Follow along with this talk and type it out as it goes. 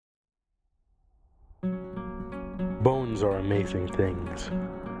Bones are amazing things.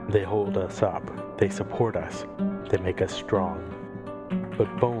 They hold us up, they support us, they make us strong.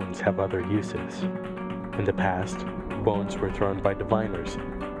 But bones have other uses. In the past, bones were thrown by diviners,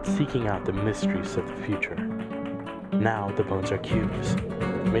 seeking out the mysteries of the future. Now the bones are cubes,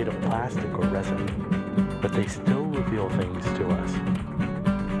 made of plastic or resin, but they still reveal things to us.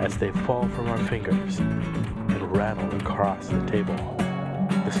 As they fall from our fingers and rattle across the table,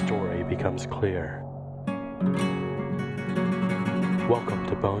 the story becomes clear. Welcome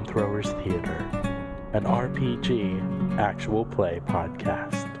to Bone Throwers Theater, an RPG actual play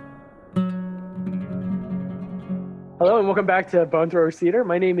podcast. Hello and welcome back to Bone Throwers Theater.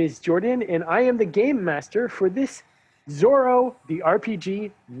 My name is Jordan and I am the game master for this Zorro the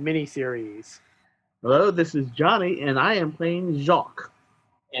RPG miniseries. Hello, this is Johnny and I am playing Jacques.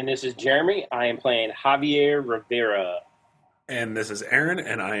 And this is Jeremy. I am playing Javier Rivera. And this is Aaron,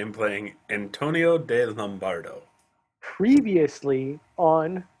 and I am playing Antonio de Lombardo. Previously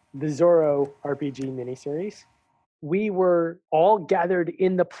on the Zorro RPG miniseries, we were all gathered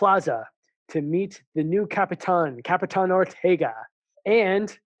in the plaza to meet the new Capitan Ortega.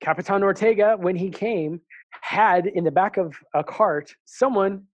 And Capitan Ortega, when he came, had in the back of a cart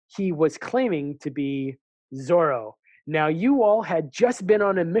someone he was claiming to be Zorro. Now, you all had just been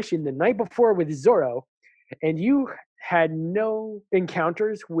on a mission the night before with Zorro, and you had no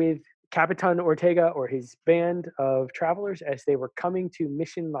encounters with Capitan Ortega or his band of travelers as they were coming to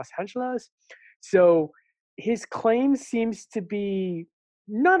Mission Los Angeles. So his claim seems to be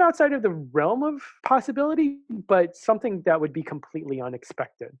not outside of the realm of possibility, but something that would be completely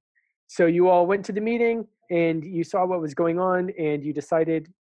unexpected. So you all went to the meeting and you saw what was going on and you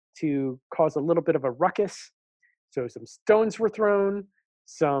decided to cause a little bit of a ruckus. So some stones were thrown,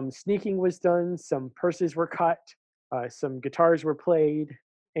 some sneaking was done, some purses were cut, some guitars were played,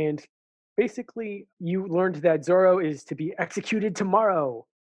 and basically you learned that Zorro is to be executed tomorrow,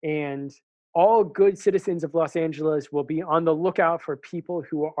 and all good citizens of Los Angeles will be on the lookout for people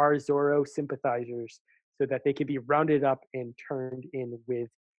who are Zorro sympathizers so that they can be rounded up and turned in with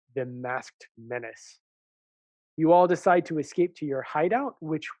the masked menace. You all decide to escape to your hideout,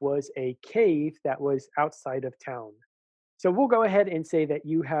 which was a cave that was outside of town. So we'll go ahead and say that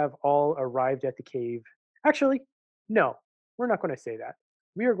you have all arrived at the cave. Actually, no, we're not going to say that.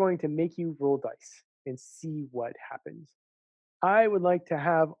 We are going to make you roll dice and see what happens. I would like to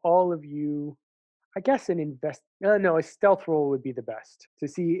have all of you, I guess a stealth roll would be the best to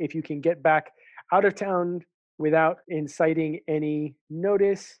see if you can get back out of town without inciting any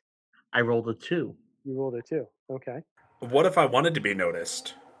notice. I rolled a 2. You rolled a 2. Okay. What if I wanted to be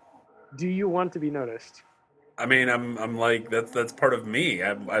noticed? Do you want to be noticed? I mean, I'm like that's part of me.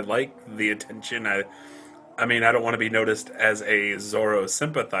 I like the attention. I mean, I don't want to be noticed as a Zorro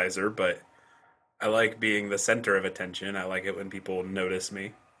sympathizer, but I like being the center of attention. I like it when people notice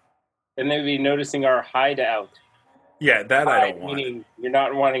me. And they would be noticing our hideout. Yeah, that I don't want. Meaning you're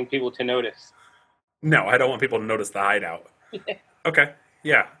not wanting people to notice. No, I don't want people to notice the hideout. Okay,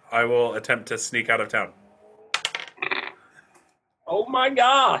 yeah, I will attempt to sneak out of town. Oh my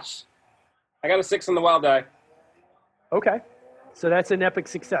gosh! I got a 6 on the wild die. Okay. So that's an epic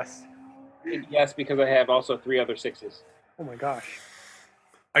success. Yes, because I have also 3 other 6s. Oh my gosh.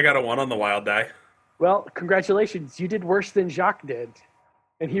 I got a 1 on the wild die. Well, congratulations. You did worse than Jacques did.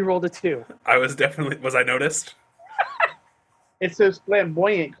 And he rolled a 2. Was I noticed? It's those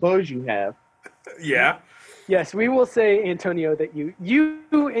flamboyant clothes you have. Yeah. Yes, we will say, Antonio, that you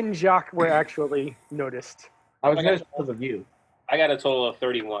and Jacques were actually noticed. I was noticed because of you. I got a total of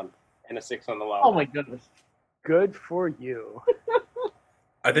 31 and a 6 on the wild. Oh my goodness. Good for you.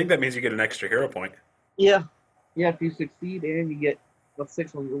 I think that means you get an extra hero point. Yeah. Yeah, if you succeed and you get a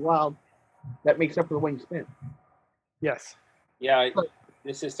 6 on your wild, that makes up for the one you spent. Yes. Yeah,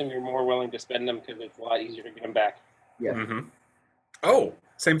 this system you're more willing to spend them because it's a lot easier to get them back. Yeah. Mm-hmm. Oh,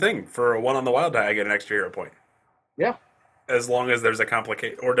 same thing. For a 1 on the wild die, I get an extra hero point. Yeah. As long as there's a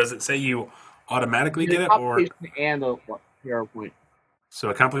complication, or does it say you automatically get it? Or and a hero point. So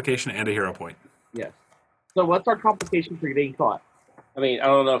a complication and a hero point. Yes. So what's our complication for getting caught? I mean, I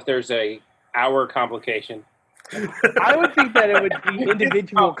don't know if there's a hour complication. I would think that it would be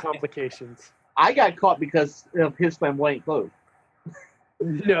individual complications. I got caught because of his flamboyant clothes.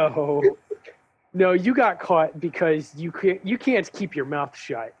 No, you got caught because you can't keep your mouth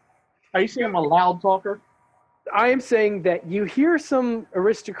shut. Are you saying I'm a loud talker? I am saying that you hear some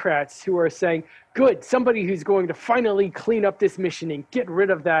aristocrats who are saying, good, somebody who's going to finally clean up this mission and get rid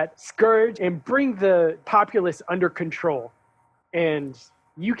of that scourge and bring the populace under control. And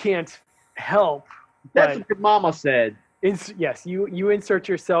you can't help. That's what your mama said. Yes, you insert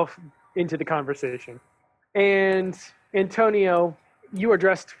yourself into the conversation. And Antonio, you are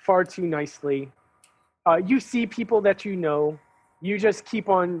dressed far too nicely. You see people that you know. You just keep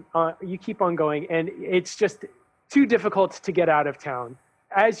on. You keep on going, and it's just too difficult to get out of town.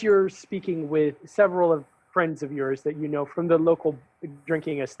 As you're speaking with several of friends of yours that you know from the local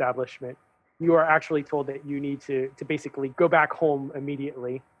drinking establishment, you are actually told that you need to basically go back home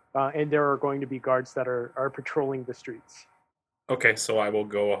immediately, and there are going to be guards that are patrolling the streets. Okay, so I will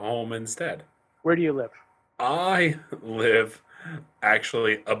go home instead. Where do you live? I live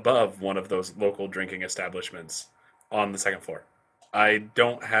actually above one of those local drinking establishments on the second floor. I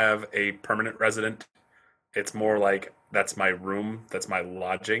don't have a permanent resident. It's more like that's my room, that's my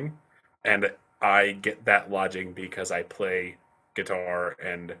lodging, and I get that lodging because I play guitar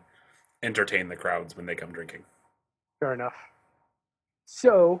and entertain the crowds when they come drinking. Fair enough.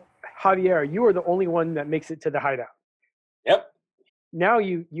 So, Javier, you are the only one that makes it to the hideout. Yep. Now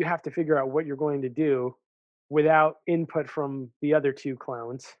you have to figure out what you're going to do without input from the other two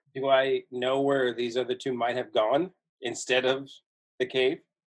clowns. Do I know where these other two might have gone instead of the cave?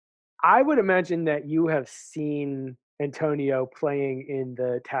 I would imagine that you have seen Antonio playing in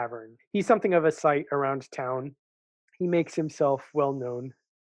the tavern. He's something of a sight around town. He makes himself well known.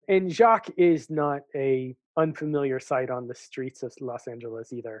 And Jacques is not a unfamiliar sight on the streets of Los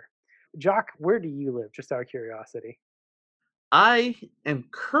Angeles either. Jacques, where do you live? Just out of curiosity. I am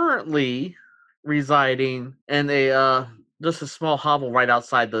currently residing in a just a small hovel right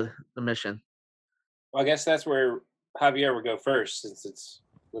outside the mission. Well, I guess that's where Javier would go first, since it's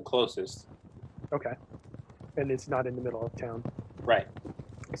the closest. Okay. And it's not in the middle of town. Right.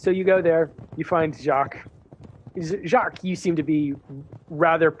 So you go there, you find Jacques. Jacques, you seem to be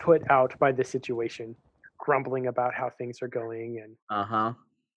rather put out by the situation, grumbling about how things are going. And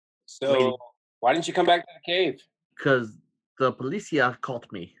So, Waiting. why didn't you come back to the cave Because the policia caught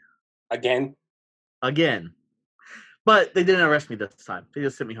me again? again. But they didn't arrest me this time. They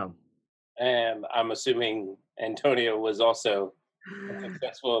just sent me home. And I'm assuming Antonio was also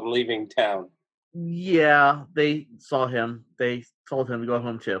successful in leaving town. Yeah, they saw him. They told him to go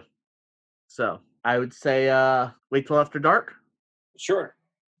home too. So I would say wait till after dark. Sure.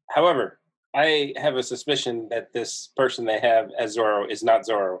 However, I have a suspicion that this person they have as Zorro is not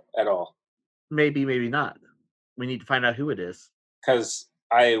Zorro at all, Maybe, maybe not. We need to find out who it is. because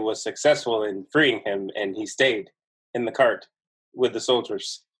I was successful in freeing him and he stayed in the cart with the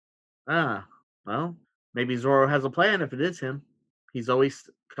soldiers. Ah, well, maybe Zorro has a plan if it is him. He's always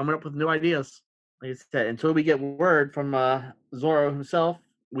coming up with new ideas. Like I said, until we get word from Zorro himself,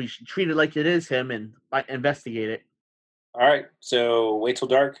 we should treat it like it is him and investigate it. All right, so wait till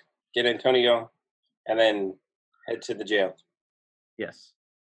dark, get Antonio, and then head to the jail. Yes.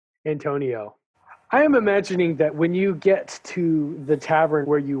 Antonio, I am imagining that when you get to the tavern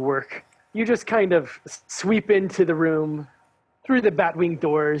where you work, you just kind of sweep into the room through the Batwing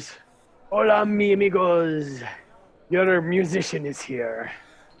doors. Hola, mi amigos. Your musician is here.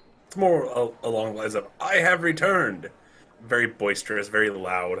 It's more along the lines of "I have returned." Very boisterous, very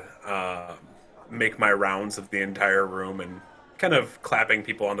loud. Make my rounds of the entire room and kind of clapping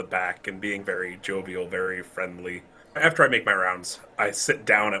people on the back and being very jovial, very friendly. After I make my rounds, I sit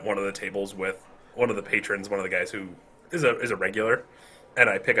down at one of the tables with one of the patrons, one of the guys who is a regular, and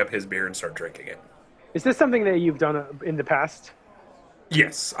I pick up his beer and start drinking it. Is this something that you've done in the past?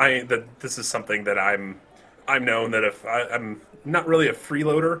 Yes, this is something that I'm known that if I'm not really a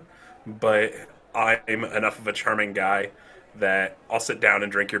freeloader, but I'm enough of a charming guy that I'll sit down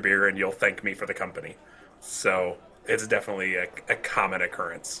and drink your beer and you'll thank me for the company. So it's definitely a common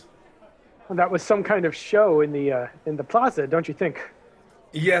occurrence. Well, that was some kind of show in the plaza, don't you think?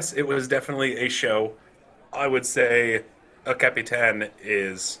 Yes, it was definitely a show. I would say El Capitan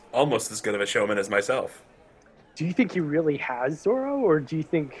is almost as good of a showman as myself. Do you think he really has Zorro, or do you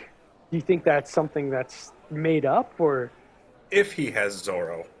think that's something that's made up, or? If he has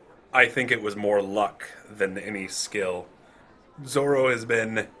Zorro, I think it was more luck than any skill. Zorro has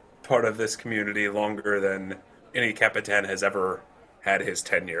been part of this community longer than any Capitan has ever had his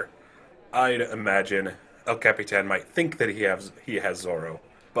tenure. I'd imagine El Capitan might think that he has Zorro,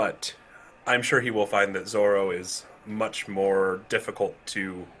 but I'm sure he will find that Zorro is much more difficult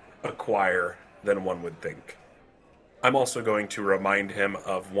to acquire than one would think. I'm also going to remind him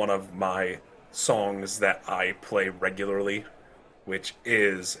of one of my songs that I play regularly, which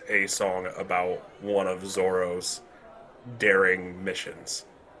is a song about one of Zorro's daring missions.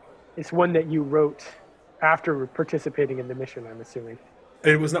 It's one that you wrote after participating in the mission, I'm assuming.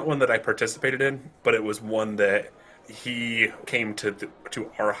 It was not one that I participated in, but it was one that he came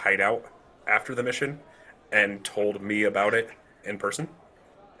to our hideout after the mission and told me about it in person.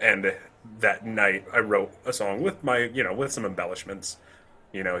 And that night, I wrote a song with with some embellishments.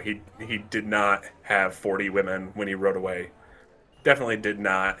 He did not have 40 women when he rode away. Definitely did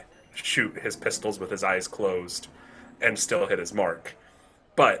not shoot his pistols with his eyes closed and still hit his mark.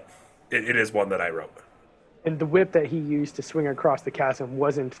 But it is one that I wrote. And the whip that he used to swing across the chasm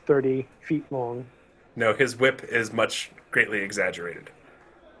wasn't 30 feet long. No, his whip is greatly exaggerated.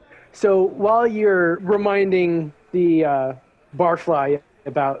 So while you're reminding the barfly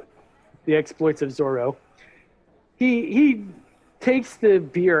about the exploits of Zorro, he takes the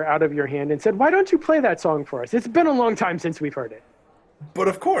beer out of your hand and said, "Why don't you play that song for us? It's been a long time since we've heard it." But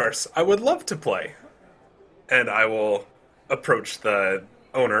of course, I would love to play. And I will approach the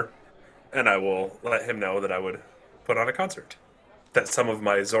owner, and I will let him know that I would put on a concert. That some of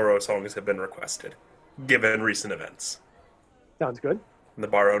my Zorro songs have been requested, given recent events. Sounds good. And the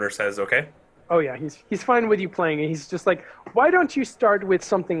bar owner says, okay. Oh yeah, he's fine with you playing it. He's just like, why don't you start with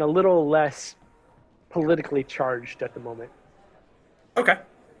something a little less politically charged at the moment? Okay.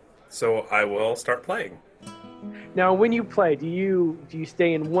 So I will start playing. Now, when you play, do you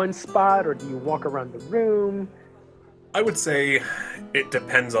stay in one spot or do you walk around the room? I would say it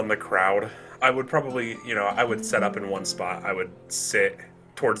depends on the crowd. I would probably, I would set up in one spot. I would sit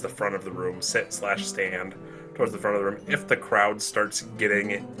towards the front of the room, sit/stand towards the front of the room. If the crowd starts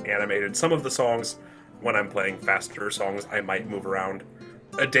getting animated, some of the songs, when I'm playing faster songs, I might move around.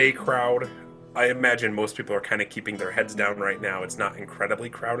 A day crowd, I imagine most people are kind of keeping their heads down right now. It's not incredibly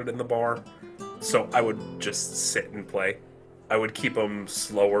crowded in the bar. So I would just sit and play. I would keep them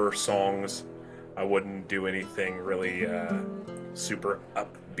slower songs. I wouldn't do anything really super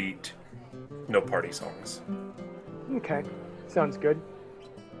upbeat. No party songs. Okay, sounds good.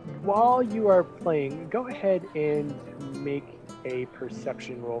 While you are playing, go ahead and make a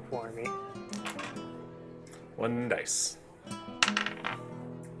perception roll for me. 1 dice.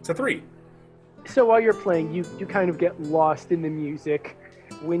 It's a 3. So while you're playing, you kind of get lost in the music.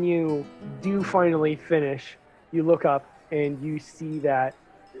 When you do finally finish, you look up and you see that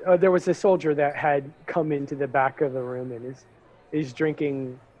there was a soldier that had come into the back of the room and is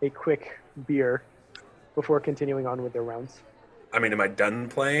drinking a quick beer before continuing on with their rounds. I mean, am I done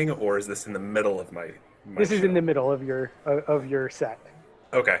playing, or is this in the middle of my This is show? in the middle of your set.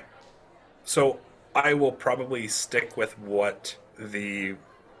 Okay. So I will probably stick with what the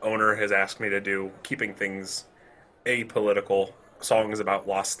owner has asked me to do, keeping things apolitical. Songs about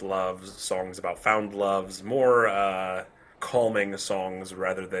lost loves, songs about found loves, more calming songs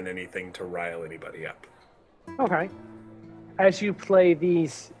rather than anything to rile anybody up. Okay. As you play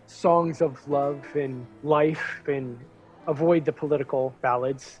these songs of love and life and avoid the political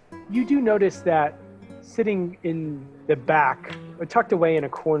ballads, you do notice that sitting in the back, or tucked away in a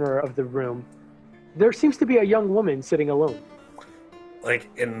corner of the room, there seems to be a young woman sitting alone. Like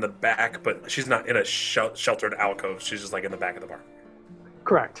in the back, but she's not in a sheltered alcove. She's just like in the back of the bar.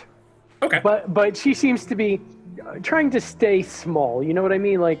 Correct. Okay. But she seems to be trying to stay small. You know what I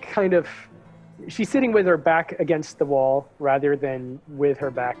mean? Like kind of, she's sitting with her back against the wall rather than with her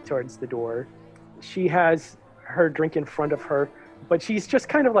back towards the door. She has her drink in front of her, but she's just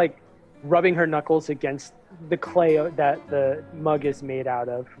kind of like rubbing her knuckles against the clay that the mug is made out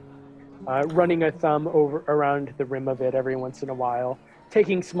of, running a thumb around the rim of it every once in a while,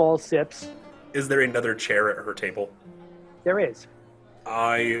 taking small sips. Is there another chair at her table? There is.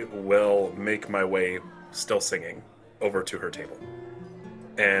 I will make my way, still singing, over to her table.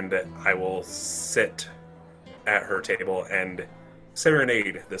 And I will sit at her table and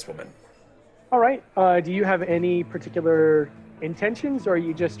serenade this woman. All right. Do you have any particular intentions, or are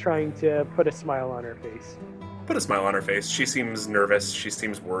you just trying to put a smile on her face? Put a smile on her face. She seems nervous. She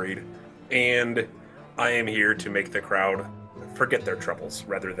seems worried. And I am here to make the crowd forget their troubles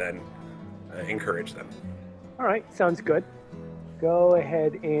rather than encourage them. All right. Sounds good. Go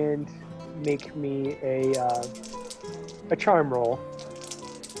ahead and make me a charm roll.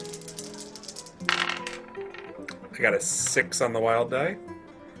 I got a 6 on the wild die.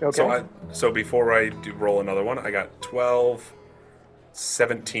 Okay. So before I do roll another one, I got 12,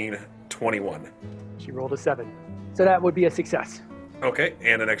 17, 21. She rolled a 7. So that would be a success. Okay,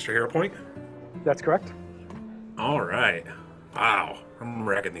 and an extra hero point. That's correct. All right. Wow, I'm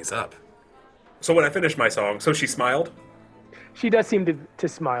racking these up. So when I finished my song, so she smiled? She does seem to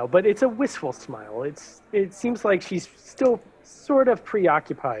smile, but it's a wistful smile. It seems like she's still sort of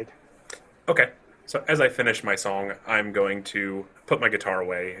preoccupied. Okay. So as I finish my song, I'm going to put my guitar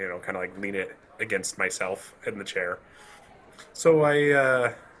away, kind of like lean it against myself in the chair. So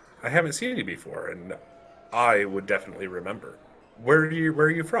I haven't seen you before, and I would definitely remember. Where are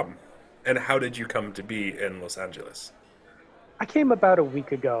you from? And how did you come to be in Los Angeles? I came about a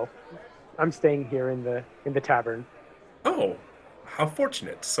week ago. I'm staying here in the tavern. Oh, how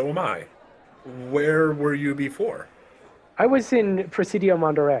fortunate. So am I. Where were you before? I was in Presidio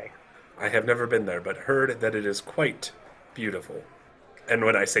Monterey. I have never been there, but heard that it is quite beautiful. And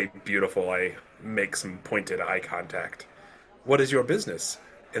when I say beautiful, I make some pointed eye contact. What is your business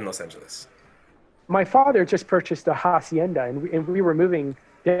in Los Angeles? My father just purchased a hacienda, and we were moving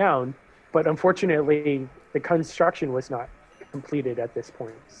down, but unfortunately, the construction was not completed at this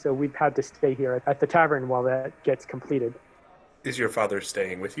point. So we've had to stay here at the tavern while that gets completed. Is your father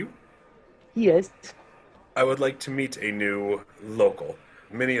staying with you? He is. I would like to meet a new local.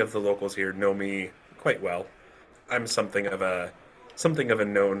 Many of the locals here know me quite well. I'm something of a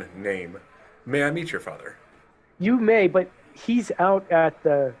known name. May I meet your father? You may, but he's out at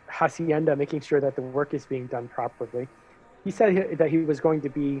the hacienda making sure that the work is being done properly. He said that he was going to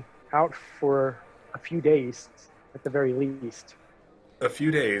be out for a few days at the very least. A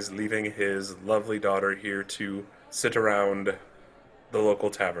few days, leaving his lovely daughter here to sit around the local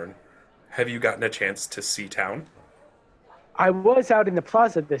tavern. Have you gotten a chance to see town? I was out in the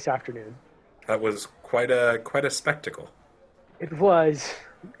plaza this afternoon. That was quite a spectacle. It was,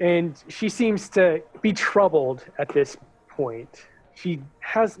 and she seems to be troubled at this point. She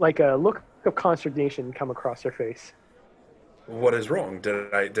has like a look of consternation come across her face. What is wrong?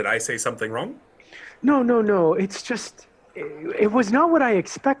 Did I say something wrong? No. It's just, it was not what I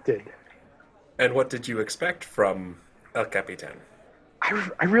expected. And what did you expect from El Capitan?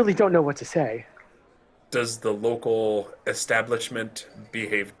 I really don't know what to say. Does the local establishment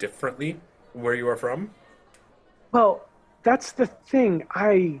behave differently where you are from? Well, that's the thing.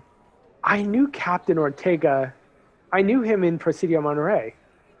 I knew Captain Ortega. I knew him in Presidio Monterey.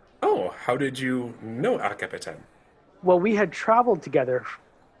 Oh, how did you know El Capitan? Well, we had traveled together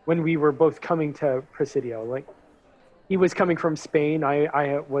when we were both coming to Presidio. Like, he was coming from Spain.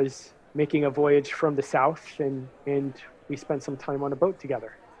 I was making a voyage from the south, and we spent some time on a boat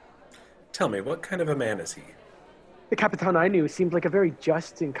together. Tell me, what kind of a man is he? The Capitan I knew seemed like a very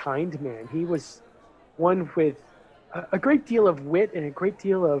just and kind man. He was one with a great deal of wit and a great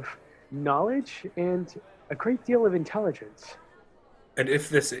deal of knowledge and a great deal of intelligence. And if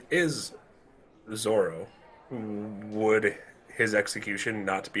this is Zorro, would his execution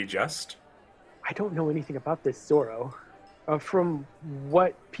not be just? I don't know anything about this Zorro. From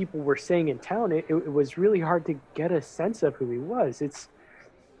what people were saying in town, it was really hard to get a sense of who he was. It's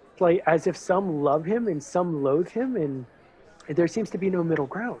like as if some love him and some loathe him, and there seems to be no middle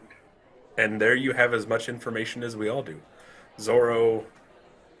ground. And there you have as much information as we all do. Zorro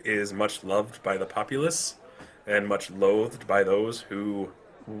is much loved by the populace and much loathed by those who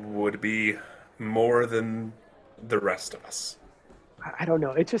would be more than the rest of us. I don't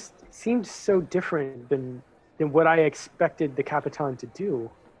know. It just seems so different than what I expected the Capitan to do.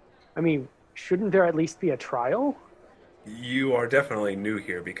 I mean, shouldn't there at least be a trial? You are definitely new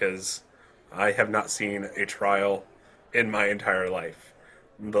here because I have not seen a trial in my entire life.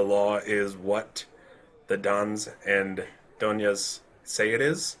 The law is what the Dons and Doñas say it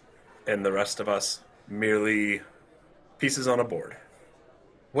is, and the rest of us merely pieces on a board.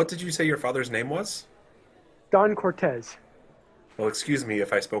 What did you say your father's name was? Don Cortez. Well, excuse me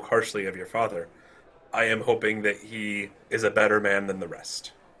if I spoke harshly of your father. I am hoping that he is a better man than the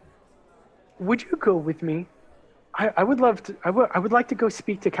rest. Would you go with me? I would love to. I would like to go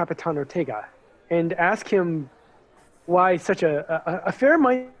speak to Capitan Ortega and ask him why such a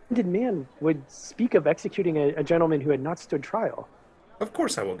fair-minded man would speak of executing a gentleman who had not stood trial. Of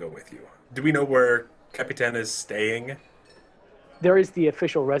course I will go with you. Do we know where Capitan is staying? There is the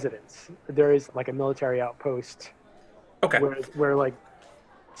official residence. There is like a military outpost. Okay. Where like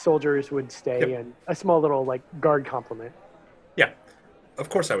soldiers would stay. Yep. And a small little like guard complement. Yeah. Of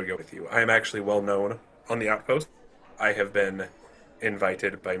course I would go with you. I am actually well known on the outpost. I have been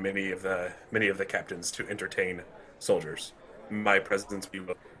invited by many of the captains to entertain soldiers. My presence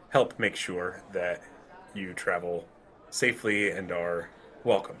will help make sure that you travel safely and are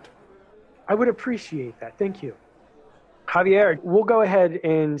welcomed. I would appreciate that. Thank you. Javier, we'll go ahead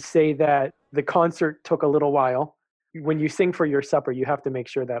and say that the concert took a little while. When you sing for your supper, you have to make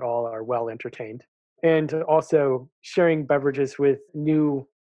sure that all are well entertained. And also, sharing beverages with new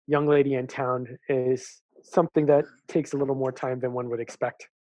young lady in town is something that takes a little more time than one would expect.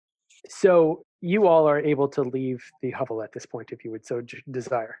 So you all are able to leave the hovel at this point if you would so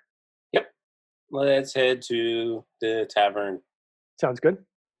desire. Yep. Let's head to the tavern. Sounds good.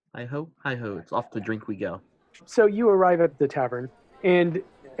 Hi-ho, hi-ho. It's off the drink we go. So you arrive at the tavern, and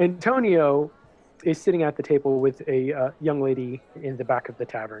Antonio is sitting at the table with a young lady in the back of the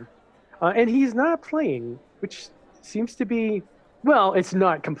tavern. And he's not playing, which seems to be, well, it's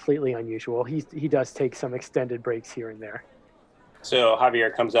not completely unusual. He does take some extended breaks here and there. So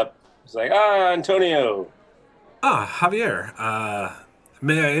Javier comes up. He's like, Antonio. Javier,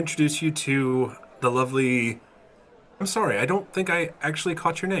 may I introduce you to the lovely... I'm sorry, I don't think I actually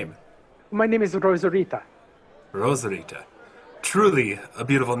caught your name. My name is Rosarita. Rosarita. Truly a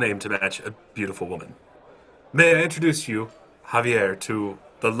beautiful name to match a beautiful woman. May I introduce you, Javier, to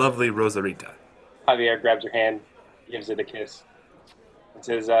the lovely Rosarita. Javier grabs her hand, gives it a kiss, and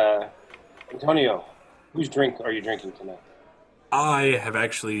says, Antonio, whose drink are you drinking tonight? I have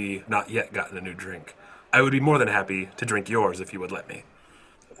actually not yet gotten a new drink. I would be more than happy to drink yours if you would let me.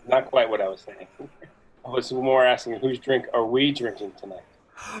 That's not quite what I was saying. I was more asking, whose drink are we drinking tonight?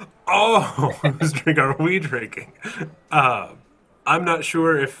 Oh, whose drink are we drinking? I'm not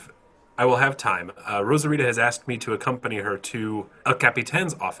sure if I will have time. Rosarita has asked me to accompany her to El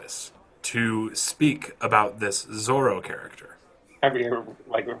Capitan's office to speak about this Zorro character.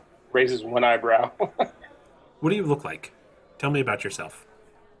 Javier, raises one eyebrow. What do you look like? Tell me about yourself.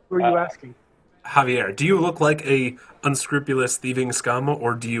 Who are you asking? Javier, do you look like a unscrupulous thieving scum,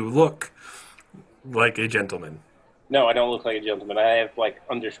 or do you look like a gentleman? No, I don't look like a gentleman. I have,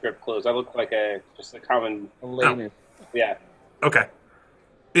 underscript clothes. I look like just a common... layman. Yeah. Okay.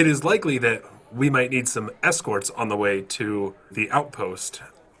 It is likely that we might need some escorts on the way to the outpost.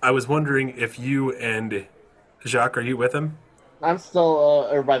 I was wondering if you and Jacques, are you with him? I'm still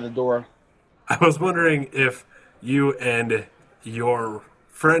over by the door. I was wondering if you and your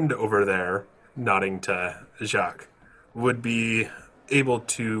friend over there, nodding to Jacques, would be able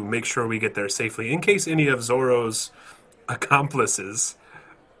to make sure we get there safely in case any of Zorro's accomplices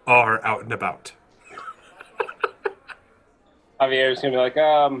are out and about. Javier's going to be like,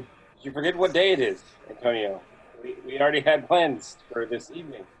 did you forget what day it is, Antonio? We already had plans for this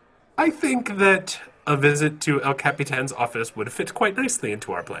evening. I think that a visit to El Capitan's office would fit quite nicely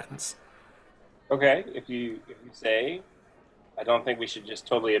into our plans. Okay, if you say, I don't think we should just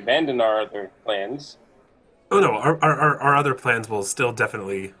totally abandon our other plans. Oh no, our other plans will still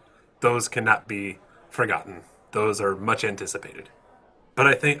definitely, those cannot be forgotten. Those are much anticipated. But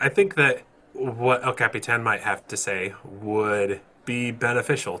I think that what El Capitan might have to say would be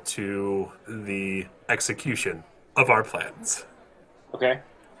beneficial to the execution of our plans. Okay,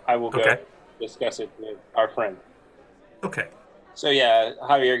 I will go discuss it with our friend. Okay. So yeah,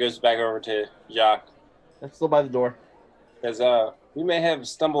 Javier goes back over to Jacques. That's still by the door. Says, we may have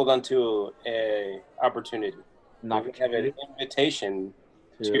stumbled onto a opportunity. We have an invitation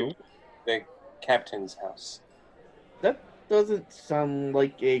to the captain's house. That doesn't sound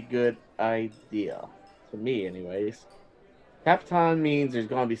like a good idea. To me, anyways. Capitan means there's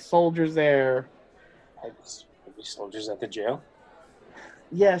going to be soldiers there. There'll be soldiers at the jail?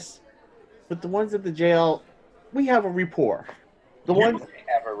 Yes. But the ones at the jail, we have a rapport. The ones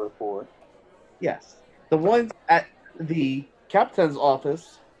have a rapport. Yes. The ones at the captain's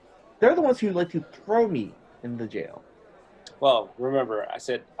office, they're the ones who like to throw me in the jail. Well, remember, I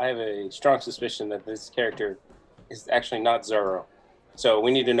said I have a strong suspicion that this character is actually not Zorro. So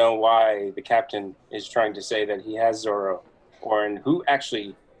we need to know why the captain is trying to say that he has Zorro, and who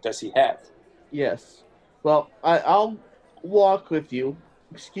actually does he have? Yes. Well, I'll walk with you.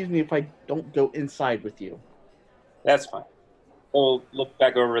 Excuse me if I don't go inside with you. That's fine. We'll look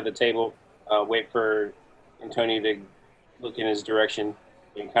back over the table, wait for Antonio to look in his direction,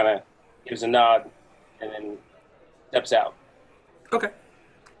 and kind of gives a nod, and then steps out. Okay.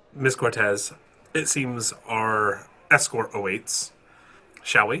 Ms. Cortez, it seems our escort awaits.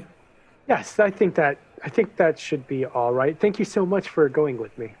 Shall we? Yes, I think that should be all right. Thank you so much for going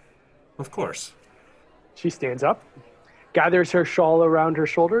with me. Of course. She stands up, gathers her shawl around her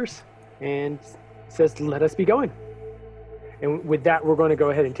shoulders, and says, "Let us be going." And with that, we're going to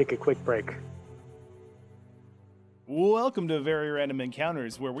go ahead and take a quick break. Welcome to Very Random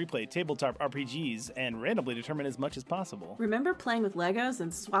Encounters, where we play tabletop RPGs and randomly determine as much as possible. Remember playing with Legos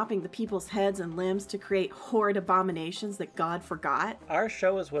and swapping the people's heads and limbs to create horrid abominations that God forgot? Our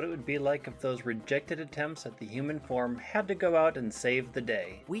show is what it would be like if those rejected attempts at the human form had to go out and save the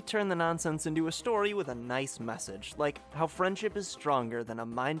day. We turn the nonsense into a story with a nice message, like how friendship is stronger than a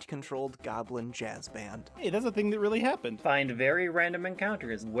mind-controlled goblin jazz band. Hey, that's a thing that really happened. Find Very Random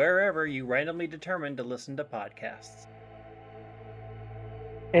Encounters wherever you randomly determine to listen to podcasts.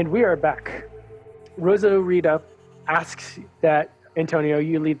 And we are back. Rosarita asks that, Antonio,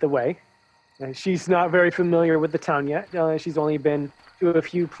 you lead the way. She's not very familiar with the town yet. She's only been to a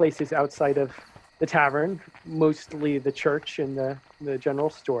few places outside of the tavern, mostly the church and the general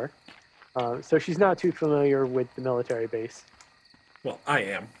store. So she's not too familiar with the military base. Well, I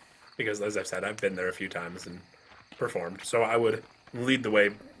am, because as I've said, I've been there a few times and performed. So I would lead the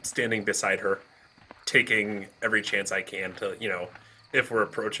way, standing beside her, taking every chance I can to, if we're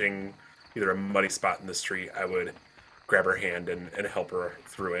approaching either a muddy spot in the street, I would grab her hand and help her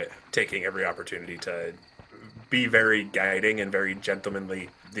through it, taking every opportunity to be very guiding and very gentlemanly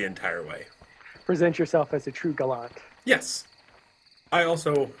the entire way. Present yourself as a true gallant. Yes. I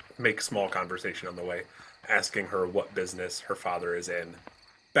also make small conversation on the way, asking her what business her father is in,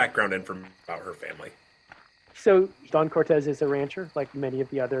 background info about her family. So Don Cortez is a rancher, like many of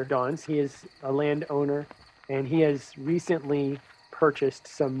the other Dons. He is a landowner, and he has recently purchased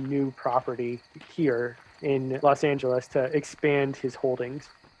some new property here in Los Angeles to expand his holdings.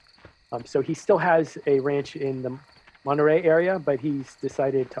 So he still has a ranch in the Monterey area, but he's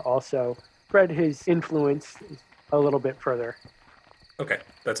decided to also spread his influence a little bit further. Okay,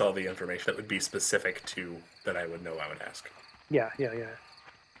 that's all the information that would be specific to that I would know I would ask. Yeah.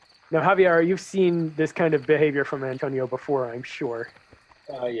 Now, Javier, you've seen this kind of behavior from Antonio before, I'm sure.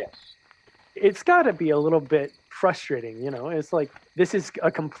 Yes. It's got to be a little bit frustrating, It's like this is a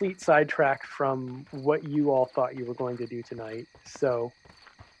complete sidetrack from what you all thought you were going to do tonight. So,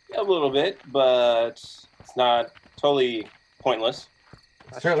 A little bit, but it's not totally pointless.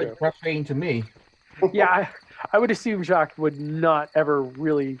 that's Certainly true. frustrating to me. Yeah, I would assume Jacques would not ever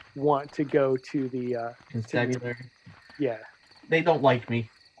really want to go to the. Constabulary. Yeah, They don't like me.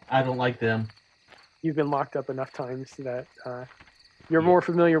 I don't like them. you've been locked up enough times that you're more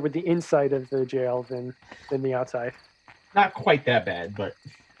familiar with the inside of the jail than the outside. Not quite that bad, but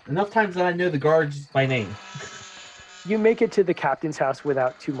enough times that I know the guards by name. You make it to the captain's house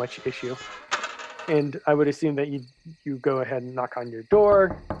without too much issue, and I would assume that you go ahead and knock on your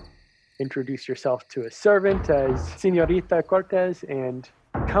door, introduce yourself to a servant as Senorita Cortez and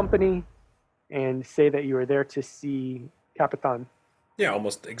company, and say that you are there to see Capitan. Yeah,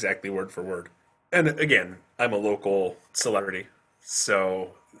 almost exactly word for word. And again, I'm a local celebrity,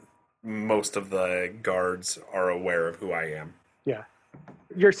 so most of the guards are aware of who I am. Yeah.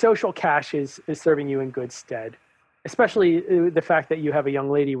 Your social cash is serving you in good stead. Especially the fact that you have a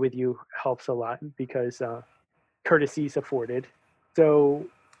young lady with you helps a lot because courtesy is afforded. So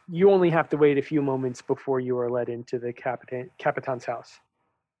you only have to wait a few moments before you are led into the Capitan's house.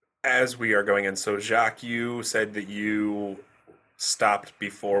 As we are going in, so Jacques, you said that you stopped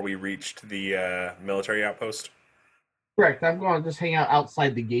before we reached the military outpost? Correct. I'm going to just hang out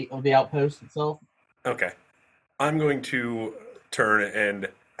outside the gate of the outpost itself. Okay. I'm going to turn and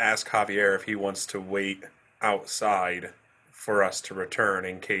ask Javier if he wants to wait outside for us to return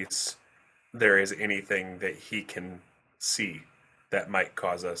in case there is anything that he can see that might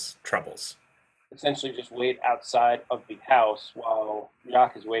cause us troubles. Essentially, just wait outside of the house while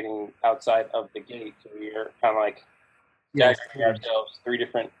Jacques is waiting outside of the gate. So we're kind of like staggering ourselves 3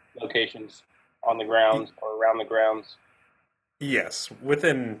 different locations on the grounds or around the grounds. Yes,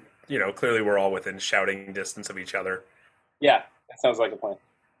 within, clearly we're all within shouting distance of each other. Yeah, that sounds like a plan.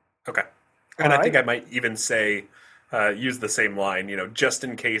 Okay. And All I think right. I might even say, use the same line, just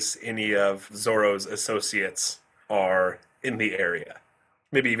in case any of Zorro's associates are in the area.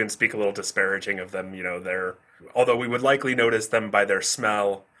 Maybe even speak a little disparaging of them, although we would likely notice them by their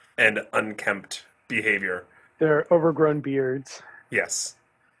smell and unkempt behavior. Their overgrown beards. Yes.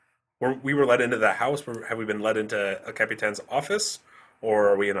 We were led into the house. Have we been led into a Capitan's office, or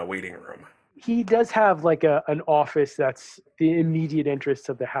are we in a waiting room? He does have like an office that's the immediate interests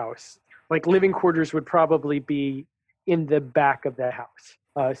of the house. Like living quarters would probably be in the back of the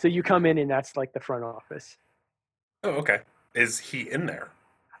house. So you come in and that's like the front office. Oh, okay. Is he in there?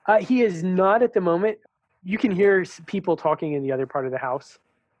 He is not at the moment. You can hear people talking in the other part of the house.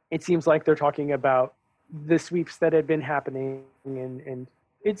 It seems like they're talking about the sweeps that had been happening, and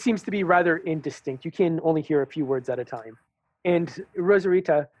it seems to be rather indistinct. You can only hear a few words at a time. And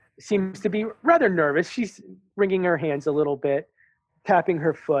Rosarita seems to be rather nervous. She's wringing her hands a little bit, tapping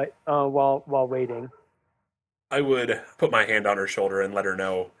her foot while waiting. I would put my hand on her shoulder and let her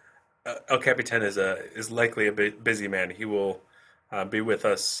know El Capitan is likely a busy man. He will be with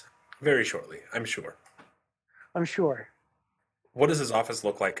us very shortly, I'm sure. I'm sure. What does his office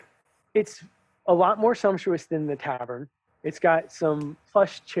look like? It's a lot more sumptuous than the tavern. It's got some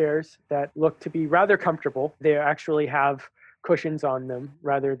plush chairs that look to be rather comfortable. They actually have cushions on them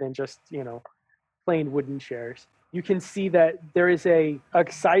rather than just, plain wooden chairs. You can see that there is a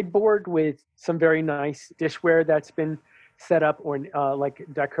sideboard with some very nice dishware that's been set up or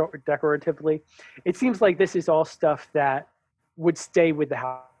decoratively. It seems like this is all stuff that would stay with the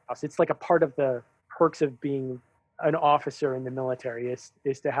house. It's like a part of the perks of being an officer in the military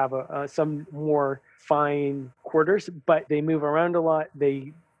is to have some more fine quarters, but they move around a lot.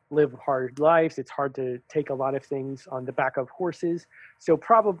 They live hard lives. It's hard to take a lot of things on the back of horses. So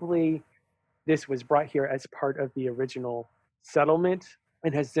probably this was brought here as part of the original settlement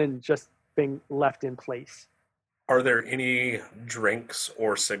and has then just been left in place. Are there any drinks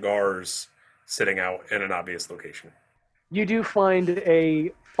or cigars sitting out in an obvious location? You do find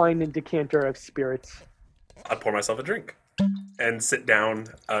a fine decanter of spirits. I pour myself a drink and sit down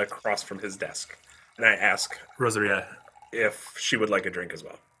across from his desk. And I ask Rosaria if she would like a drink as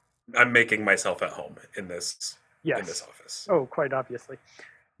well. I'm making myself at home in this office. Oh, quite obviously.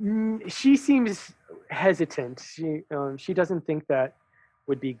 She seems hesitant. She doesn't think that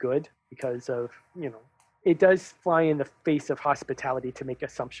would be good because of, it does fly in the face of hospitality to make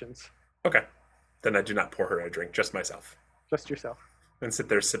assumptions. Okay. Then I do not pour her a drink, just myself. Just yourself. And sit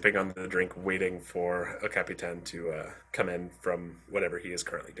there sipping on the drink, waiting for a Capitan to come in from whatever he is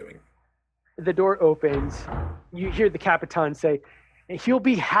currently doing. The door opens. You hear the Capitan say, he'll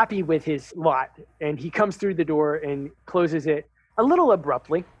be happy with his lot. And he comes through the door and closes it a little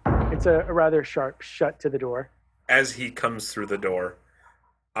abruptly. It's a rather sharp shut to the door. As he comes through the door,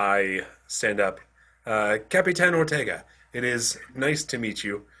 I stand up. Capitan Ortega, it is nice to meet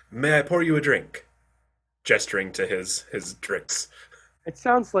you. May I pour you a drink? Gesturing to his drinks. It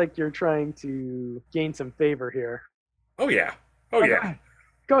sounds like you're trying to gain some favor here. Oh, yeah. Oh, yeah.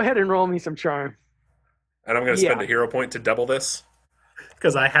 Go ahead and roll me some charm. And I'm going to spend a hero point to double this,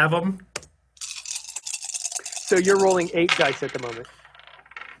 because I have them. So you're rolling 8 dice at the moment.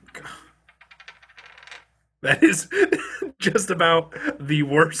 That is just about the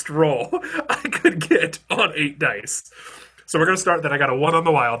worst roll I could get on 8 dice. So we're going to start that. I got a 1 on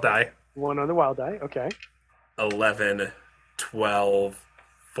the wild die. 1 on the wild die, okay. 11, 12,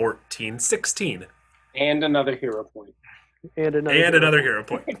 14, 16. And another hero point. And another hero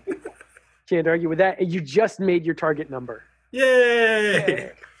point. Can't argue with that. You just made your target number.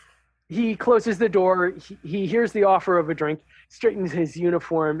 Yay! He closes the door. He hears the offer of a drink, straightens his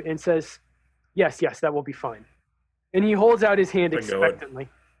uniform, and says, yes, that will be fine. And he holds out his hand expectantly.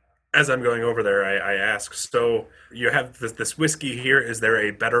 As I'm going over there, I ask, so you have this whiskey here. Is there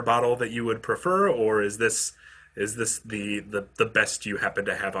a better bottle that you would prefer, or is this the best you happen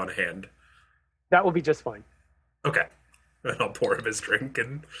to have on hand? That will be just fine. Okay. And I'll pour him his drink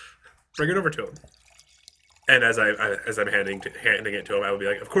and bring it over to him. And as I'm handing it to him, I will be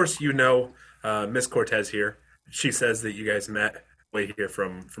like, of course, Miss Cortez here. She says that you guys met way here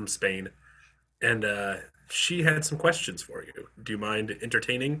from Spain. And she had some questions for you. Do you mind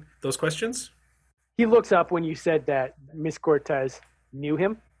entertaining those questions? He looks up when you said that Miss Cortez knew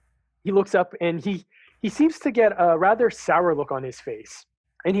him. He looks up and he seems to get a rather sour look on his face.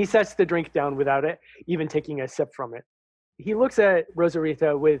 And he sets the drink down without it, even taking a sip from it. He looks at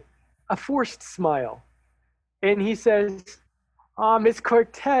Rosarita with a forced smile. And he says, Miss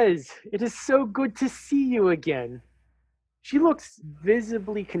Cortez, it is so good to see you again. She looks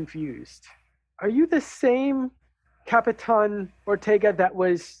visibly confused. Are you the same Capitan Ortega that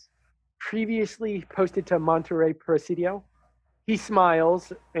was previously posted to Monterrey Presidio? He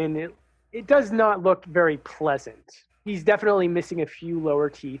smiles, and it does not look very pleasant. He's definitely missing a few lower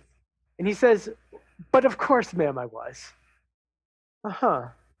teeth. And he says, but of course, ma'am, I was. Uh-huh.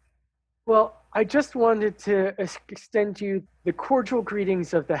 Well, I just wanted to extend you the cordial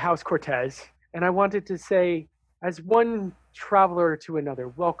greetings of the House Cortez, and I wanted to say, as one traveler to another,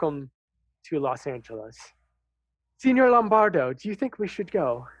 welcome to Los Angeles. Senor Lombardo, do you think we should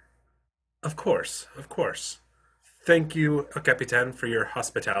go? Of course. Thank you, Capitan, for your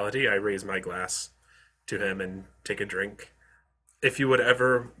hospitality. I raise my glass to him and take a drink. If you would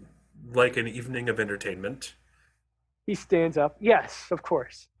ever like an evening of entertainment. He stands up. Yes, of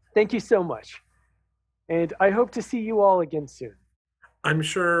course. Thank you so much. And I hope to see you all again soon. I'm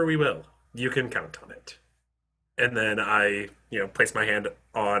sure we will. You can count on it. And then I, place my hand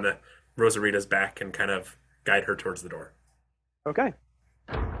on Rosarita's back and kind of guide her towards the door. Okay.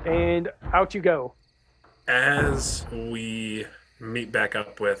 And out you go. As we meet back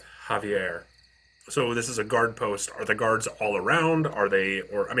up with Javier. So this is a guard post. Are the guards all around? I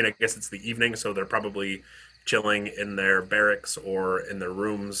guess it's the evening, so they're probably chilling in their barracks or in their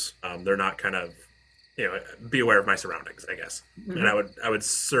rooms. They're not kind of, be aware of my surroundings, I guess. Mm-hmm. And I would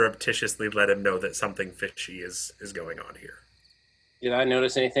surreptitiously let him know that something fishy is going on here. Did I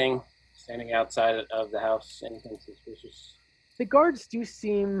notice anything standing outside of the house? Anything suspicious? The guards do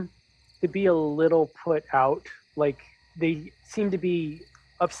seem to be a little put out. Like, they seem to be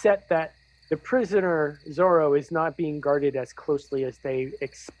upset that the prisoner, Zorro, is not being guarded as closely as they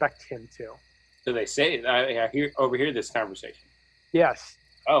expect him to. So they say, I overhear this conversation. Yes.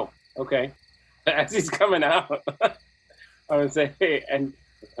 Oh, okay. As he's coming out, I would say, hey, and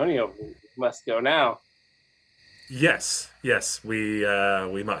Antonio, we must go now. Yes, we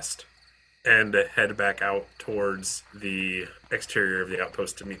must. And head back out towards the exterior of the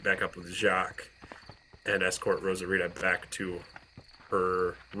outpost to meet back up with Jacques and escort Rosarita back to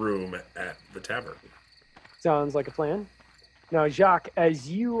her room at the tavern. Sounds like a plan. Now, Jacques, as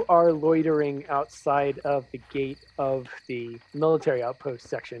you are loitering outside of the gate of the military outpost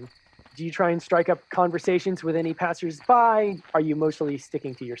section, do you try and strike up conversations with any passersby? Are you mostly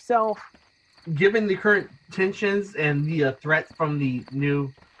sticking to yourself? Given the current tensions and the threats from the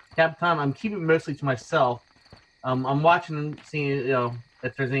new Capitan, I'm keeping it mostly to myself. I'm watching and seeing,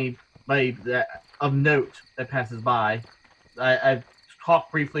 if there's anybody of note that passes by. I've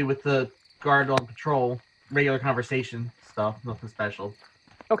talked briefly with the guard on patrol, regular conversation stuff, nothing special.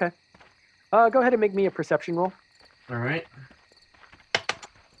 Okay. Go ahead and make me a perception roll. All right.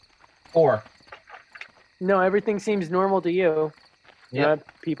 4. No, everything seems normal to you. Yep.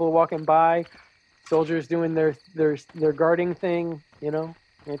 People walking by, soldiers doing their guarding thing,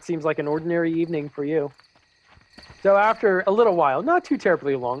 It seems like an ordinary evening for you. So after a little while, not too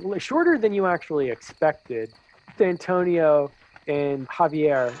terribly long, shorter than you actually expected, Antonio and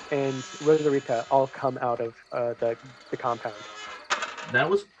Javier and Rosarita all come out of the compound. That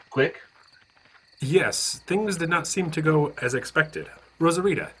was quick. Yes, things did not seem to go as expected.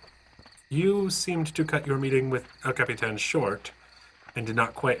 Rosarita, you seemed to cut your meeting with El Capitan short and did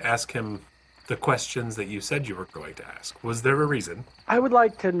not quite ask him the questions that you said you were going to ask. Was there a reason? I would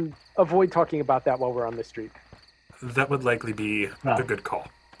like to avoid talking about that while we're on the street. That would likely be a good call.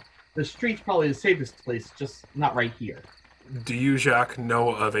 The street's probably the safest place, just not right here. Do you, Jacques, know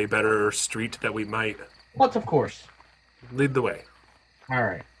of a better street that we might... What, of course. Lead the way. All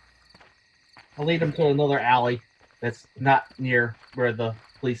right. I'll lead them to another alley that's not near where the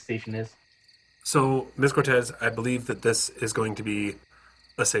police station is. So, Ms. Cortez, I believe that this is going to be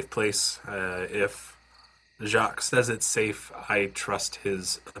a safe place. If Jacques says it's safe, I trust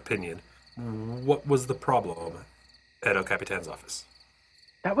his opinion. What was the problem at El Capitan's office?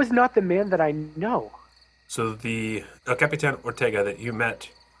 That was not the man that I know. So the El Capitan Ortega that you met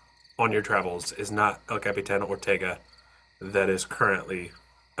on your travels is not El Capitan Ortega that is currently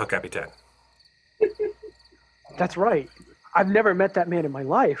El Capitan. That's right. I've never met that man in my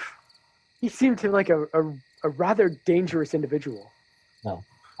life. He seemed to like a rather dangerous individual. No,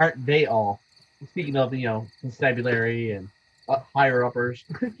 aren't they all? Speaking of, constabulary and higher uppers.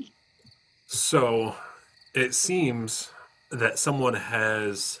 So it seems that someone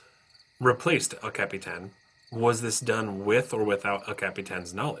has replaced El Capitan. Was this done with or without El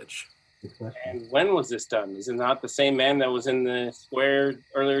Capitan's knowledge? And when was this done? Is it not the same man that was in the square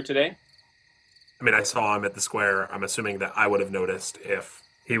earlier today? I mean, I saw him at the square. I'm assuming that I would have noticed if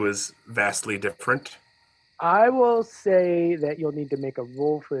he was vastly different. I will say that you'll need to make a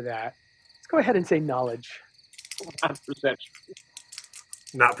roll for that. Let's go ahead and say knowledge. Not perception.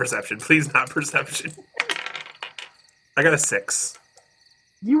 Not perception. Please, not perception. I got a 6.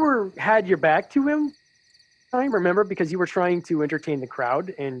 You had your back to him, I remember, because you were trying to entertain the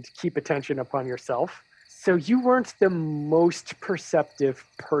crowd and keep attention upon yourself. So you weren't the most perceptive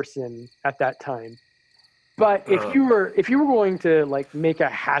person at that time. But if you were going to make a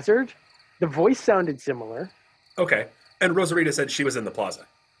hazard, the voice sounded similar. Okay. And Rosarita said she was in the plaza.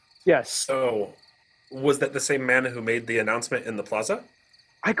 Yes. So was that the same man who made the announcement in the plaza?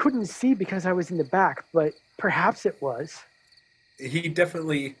 I couldn't see because I was in the back, but perhaps it was. He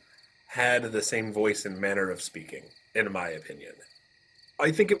definitely had the same voice and manner of speaking, in my opinion.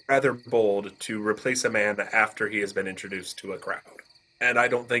 I think it's rather bold to replace a man after he has been introduced to a crowd. And I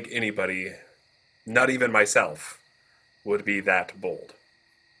don't think anybody, not even myself, would be that bold.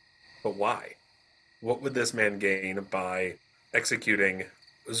 But why? What would this man gain by executing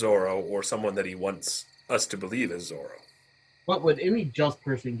Zorro or someone that he wants us to believe is Zorro? What would any just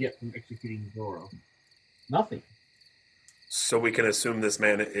person get from executing Zorro? Nothing. So we can assume this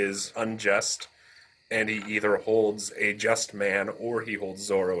man is unjust, and he either holds a just man or he holds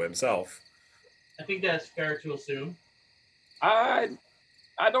Zorro himself. I think that's fair to assume. I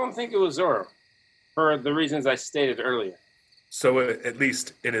don't think it was Zorro, for the reasons I stated earlier. So at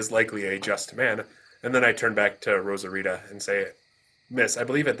least it is likely a just man. And then I turn back to Rosarita and say, Miss, I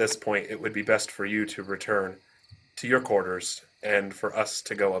believe at this point it would be best for you to return to your quarters and for us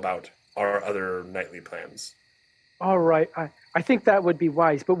to go about our other nightly plans. All right. I think that would be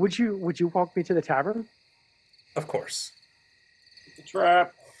wise, but would you walk me to the tavern? Of course. It's a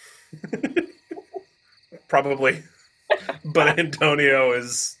trap. Probably. But Antonio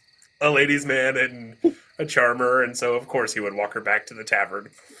is a ladies' man and a charmer, and so of course he would walk her back to the tavern.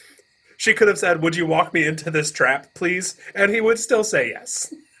 She could have said, "Would you walk me into this trap, please?" And he would still say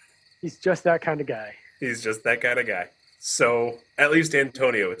yes. He's just that kind of guy. He's just that kind of guy. So at least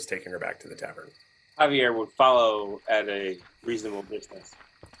Antonio is taking her back to the tavern. Javier would follow at a reasonable distance.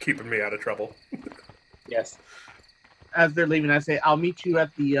 Keeping me out of trouble. Yes. As they're leaving, I say, I'll meet you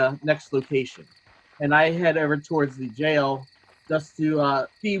at the next location. And I head over towards the jail just to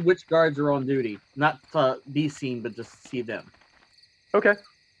see which guards are on duty. Not to be seen, but just to see them. Okay.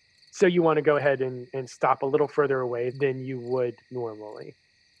 So you want to go ahead and stop a little further away than you would normally.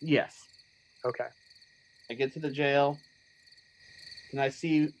 Yes. Okay. I get to the jail. Can I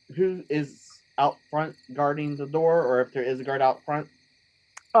see who is out front guarding the door, or if there is a guard out front?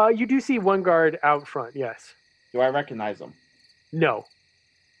 You do see one guard out front, yes. Do I recognize them? No.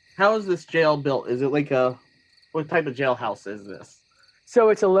 How is this jail built? Is it like what type of jailhouse is this? So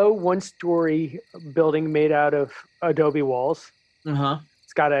it's a low one-story building made out of adobe walls. Uh-huh.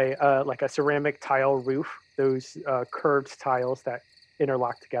 It's got a like a ceramic tile roof, those curved tiles that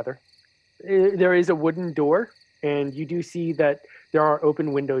interlock together. There is a wooden door, and you do see that there are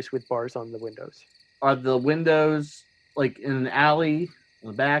open windows with bars on the windows. Are the windows like in an alley, in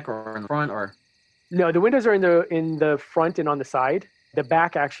the back, or in the front, or? No, the windows are in the front and on the side. The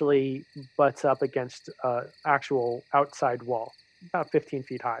back actually butts up against actual outside wall, about 15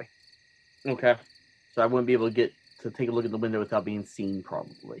 feet high. Okay. So I wouldn't be able to take a look at the window without being seen,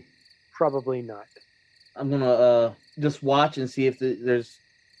 probably. Probably not. I'm gonna just watch and see if there's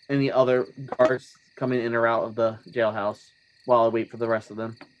any other guards coming in or out of the jailhouse while I wait for the rest of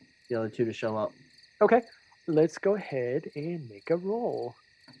them, the other two to show up. Okay, let's go ahead and make a roll.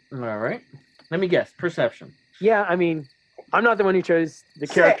 All right. Let me guess. Perception. Yeah, I mean, I'm not the one who chose the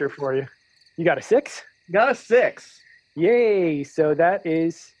character for you. You got a 6? Got a 6. Yay! So that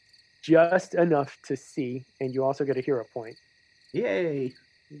is just enough to see, and you also get a hero point. Yay!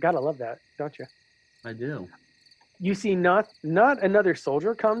 You gotta love that, don't you? I do. You see not another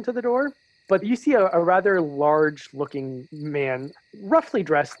soldier come to the door, but you see a rather large-looking man, roughly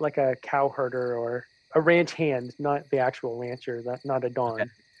dressed like a cow herder or a ranch hand, not the actual rancher, not a don. Okay.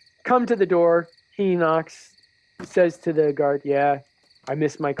 Come to the door. He knocks, says to the guard, "Yeah, I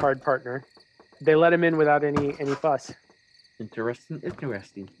miss my card partner." They let him in without any fuss.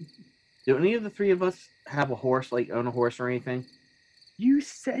 Interesting. Do any of the three of us have a horse, like own a horse or anything? You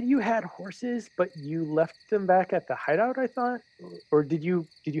said you had horses, but you left them back at the hideout, I thought? Or did you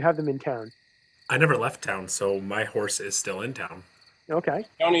have them in town? I never left town, so my horse is still in town. Okay.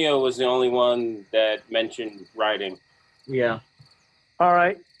 Antonio was the only one that mentioned riding. Yeah. All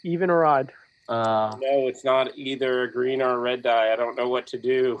right. Even or odd? No, it's not either a green or a red die. I don't know what to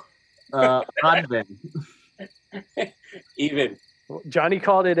do. Odd then. Even. Well, Johnny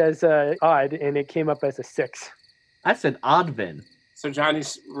called it as odd, and it came up as a 6. I said odd then. So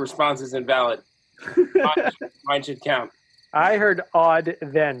Johnny's response is invalid. Mine should count. I heard odd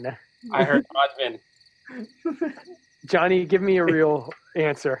then. I heard odd then. Johnny, give me a real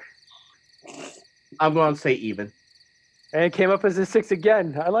answer. I'm going to say even. And it came up as a 6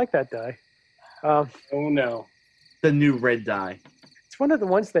 again. I like that die. Oh, no. The new red die. It's one of the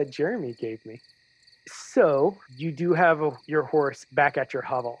ones that Jeremy gave me. So, you do have your horse back at your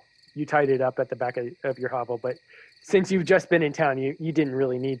hovel. You tied it up at the back of your hovel, but since you've just been in town, you didn't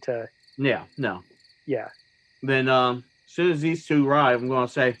really need to... Yeah, no. Yeah. Then, as soon as these two arrive, I'm going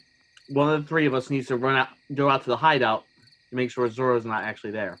to say one of the three of us needs to go out to the hideout to make sure Zoro's not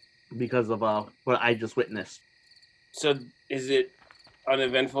actually there because of what I just witnessed. So, is it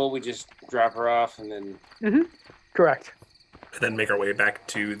uneventful? We just drop her off and then... Mm-hmm. Correct. And then make our way back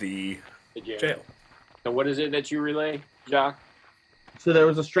to the jail. So what is it that you relay, Jacques? So there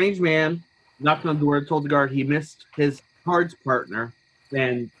was a strange man, knocked on the door, told the guard he missed his cards partner,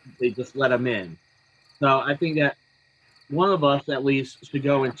 and they just let him in. So I think that one of us, at least, should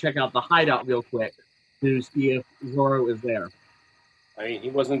go and check out the hideout real quick to see if Zoro is there. I mean,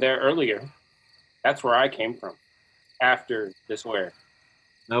 he wasn't there earlier. That's where I came from, after this wear.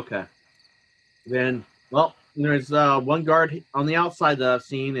 Okay. Then, well, there's one guard on the outside that I've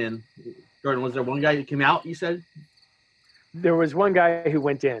seen, and Jordan, was there one guy that came out, you said? There was one guy who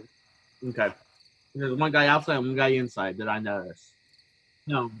went in. Okay. There's one guy outside and one guy inside that I noticed.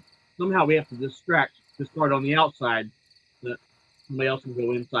 No, somehow we have to distract this guard on the outside so that somebody else can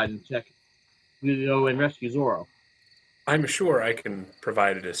go inside and check. We go and rescue Zoro. I'm sure I can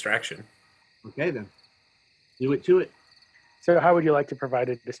provide a distraction. Okay, then. Do it to it. So how would you like to provide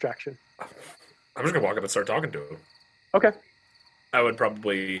a distraction? I'm just going to walk up and start talking to him. Okay. I would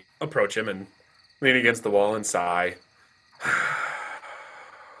probably approach him and lean against the wall and sigh.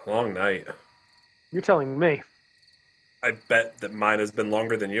 Long night. You're telling me. I bet that mine has been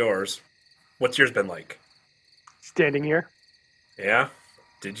longer than yours. What's yours been like? Standing here. Yeah?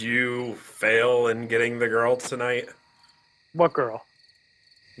 Did you fail in getting the girl tonight? What girl?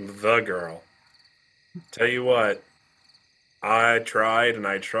 The girl. Tell you what, I tried and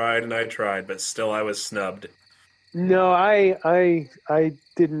I tried and I tried, but still I was snubbed. No, I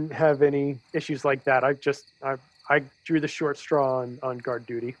didn't have any issues like that. I drew the short straw on guard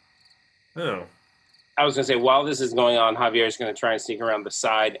duty. Oh. I was going to say, while this is going on, Javier's going to try and sneak around the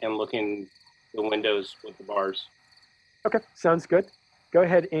side and look in the windows with the bars. Okay, sounds good. Go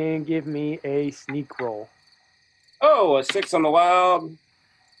ahead and give me a sneak roll. Oh, a 6 on the wild.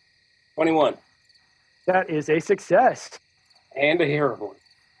 21. That is a success. And a hero one.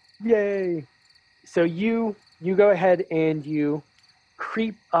 Yay. So you go ahead and you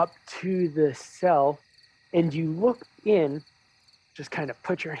creep up to the cell and you look in, just kind of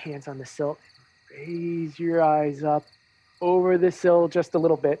put your hands on the sill, raise your eyes up over the sill just a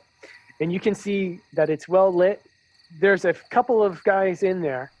little bit, and you can see that it's well lit. There's a couple of guys in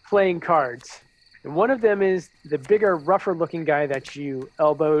there playing cards. And one of them is the bigger, rougher looking guy that you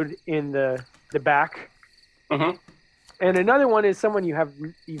elbowed in the back. Mm-hmm. And another one is someone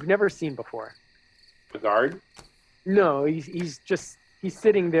you've never seen before. The guard? No, he's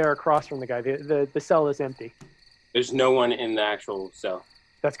sitting there across from the guy. The cell is empty. There's no one in the actual cell.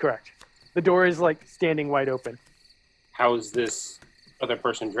 That's correct. The door is like standing wide open. How is this other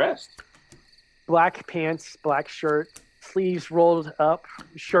person dressed? Black pants, black shirt, sleeves rolled up,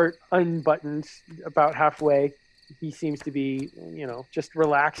 shirt unbuttoned about halfway. He seems to be, just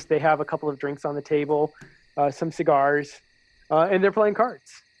relaxed. They have a couple of drinks on the table, some cigars, and they're playing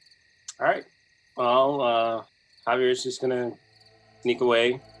cards. All right. Well, Javier's just going to sneak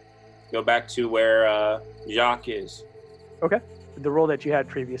away, go back to where Jacques is. Okay. The roll that you had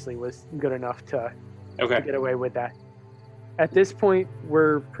previously was good enough to get away with that. At this point,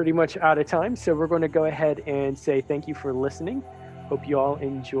 we're pretty much out of time, so we're going to go ahead and say thank you for listening. Hope you all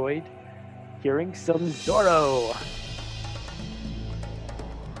enjoyed hearing some Zorro.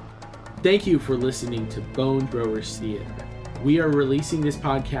 Thank you for listening to Bone Throwers Theater. We are releasing this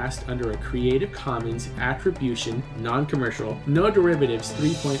podcast under a Creative Commons Attribution, Non-Commercial, No Derivatives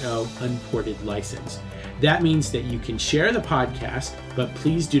 3.0 Unported license. That means that you can share the podcast, but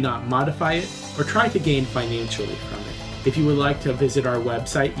please do not modify it or try to gain financially from it. If you would like to visit our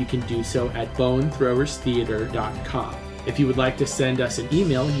website, you can do so at bonethrowerstheater.com. If you would like to send us an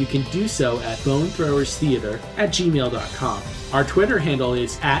email, you can do so at bonethrowerstheater@gmail.com. Our Twitter handle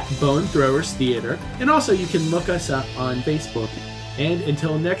is @bonethrowerstheater, and also you can look us up on Facebook. And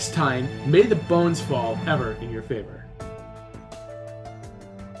until next time, may the bones fall ever in your favor.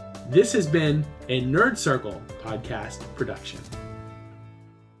 This has been a Nerd Circle podcast production.